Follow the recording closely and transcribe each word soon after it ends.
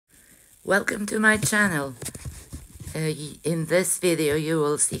Welcome to my channel. In this video you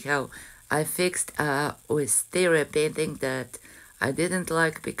will see how I fixed a wisteria painting that I didn't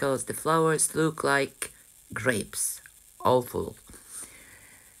like because the flowers look like grapes. Awful.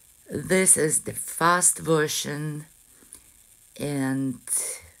 This is the fast version and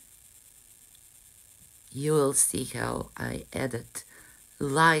you will see how I added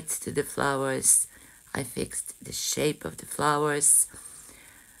light to the flowers. I fixed the shape of the flowers.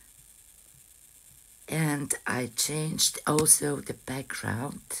 And I changed also the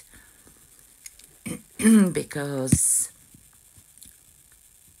background because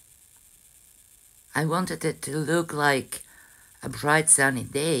I wanted it to look like a bright sunny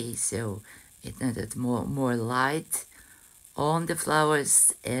day, so it needed more light on the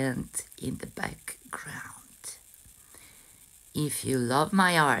flowers and in the background. If you love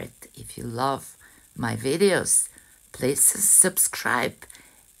my art, if you love my videos, please subscribe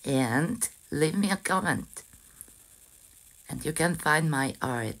and leave me a comment. And you can find my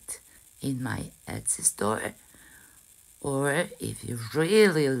art in my Etsy store, or if you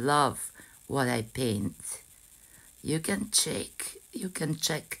really love what I paint, you can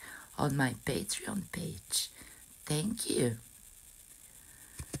check on my Patreon page. Thank you.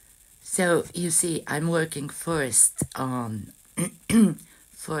 So you see, I'm working first on the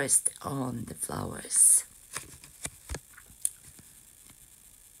flowers,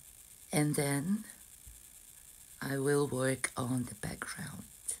 and then I will work on the background.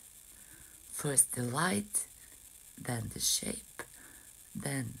 First the light, then the shape,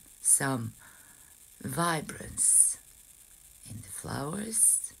 then some vibrance in the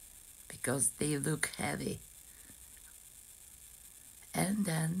flowers because they look heavy, and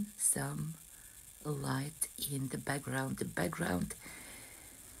then some light in the background. The background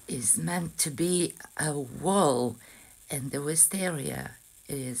is meant to be a wall, and the wisteria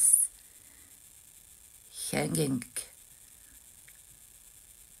is hanging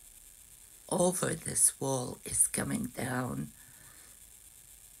over this wall, is coming down.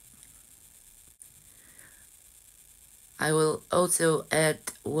 I will also add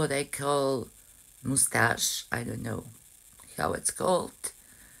what I call mustache. I don't know how it's called.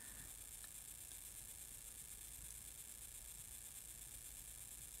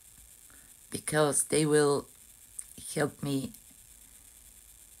 Because they will help me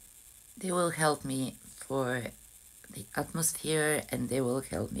for the atmosphere, and they will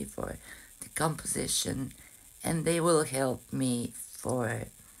help me for the composition, and they will help me for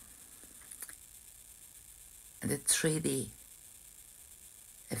the 3D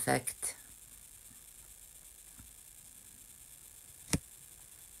effect.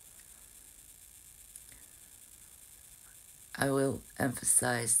 I will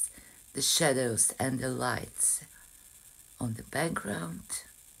emphasize the shadows and the lights on the background.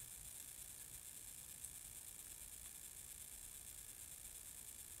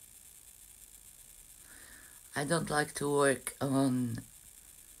 I don't like to work on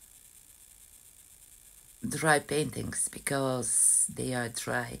dry paintings because they are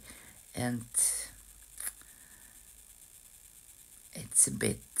dry and it's a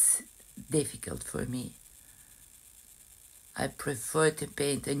bit difficult for me. I prefer to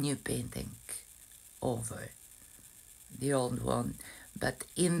paint a new painting over the old one, but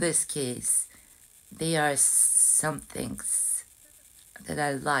in this case there are some things that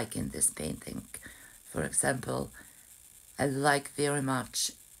I like in this painting. For example, I like very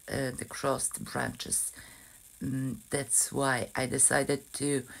much the crossed branches. That's why I decided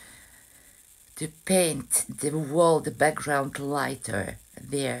to paint the wall, the background lighter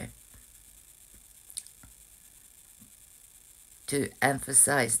there, to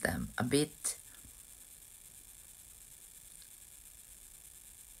emphasize them a bit.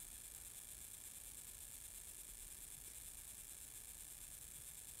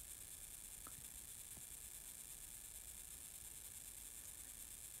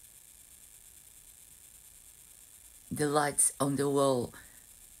 The lights on the wall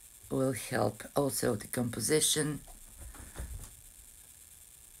will help also the composition.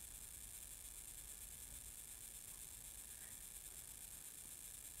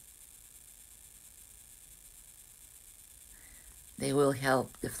 They will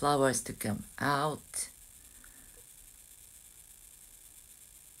help the flowers to come out.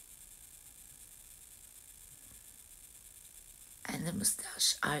 And the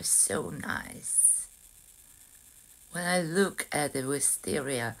mustache are so nice. When I look at the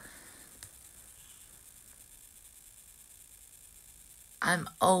wisteria, I'm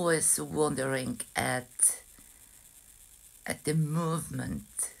always wondering at the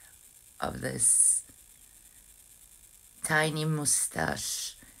movement of this tiny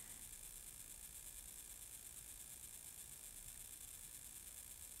mustache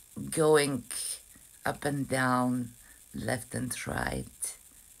going up and down, left and right,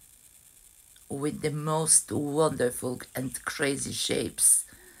 with the most wonderful and crazy shapes.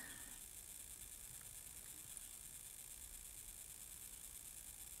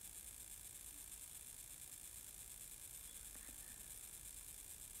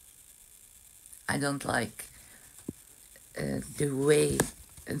 I don't like the way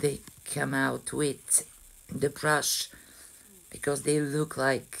they come out with the brush because they look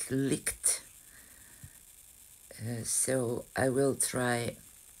like licked. So I will try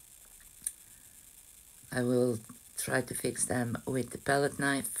to fix them with the palette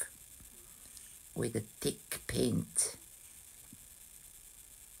knife with a thick paint.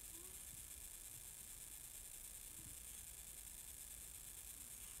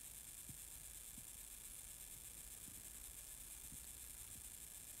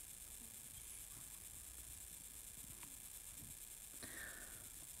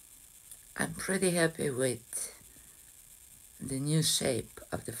 I'm pretty happy with the new shape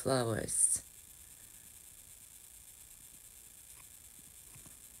of the flowers.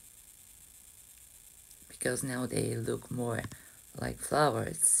 Because now they look more like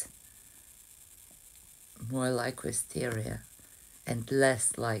flowers, more like wisteria, and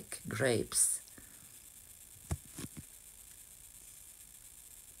less like grapes.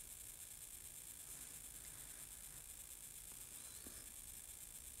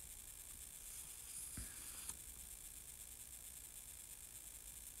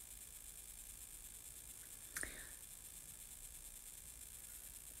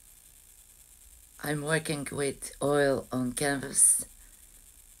 I'm working with oil on canvas,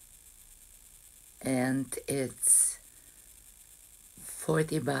 and it's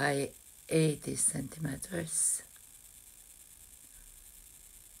 40 by 80 centimeters.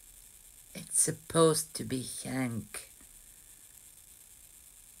 It's supposed to be hung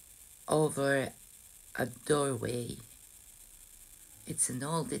over a doorway. It's an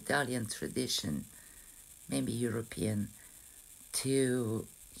old Italian tradition, maybe European, to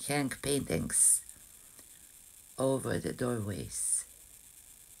hang paintings over the doorways.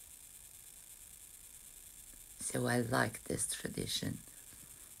 So I like this tradition.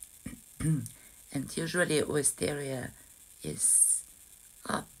 And usually wisteria is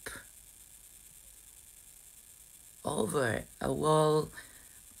up over a wall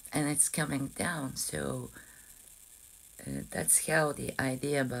and it's coming down, so that's how the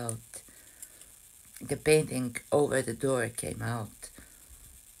idea about the painting over the door came out.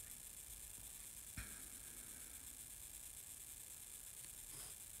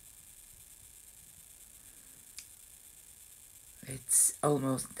 It's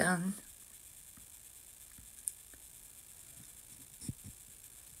almost done.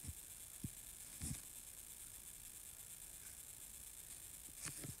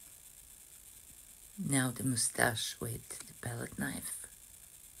 Now the moustache with the palette knife.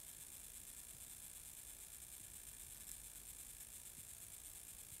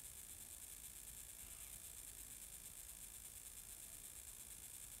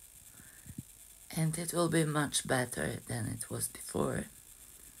 And it will be much better than it was before.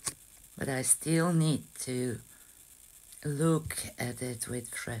 But I still need to look at it with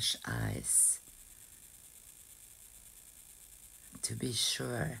fresh eyes to be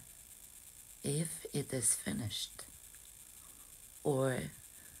sure if it is finished, or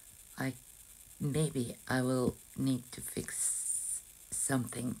maybe I will need to fix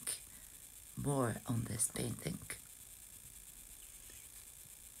something more on this painting.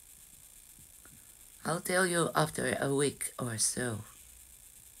 I'll tell you after a week or so.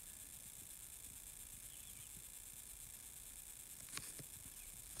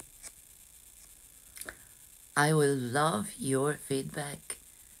 I will love your feedback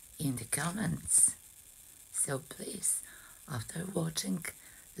in the comments. So please, after watching,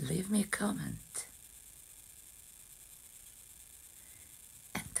 leave me a comment.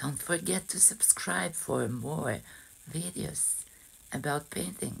 And don't forget to subscribe for more videos about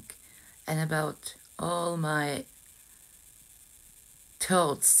painting and about all my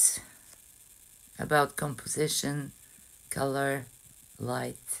thoughts about composition, color,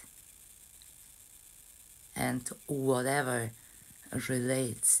 light, and whatever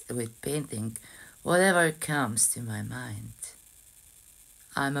relates with painting, whatever comes to my mind.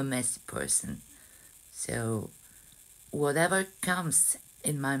 I'm a messy person, so whatever comes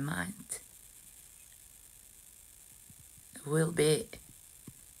in my mind will be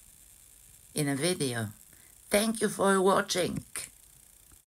in a video. Thank you for watching.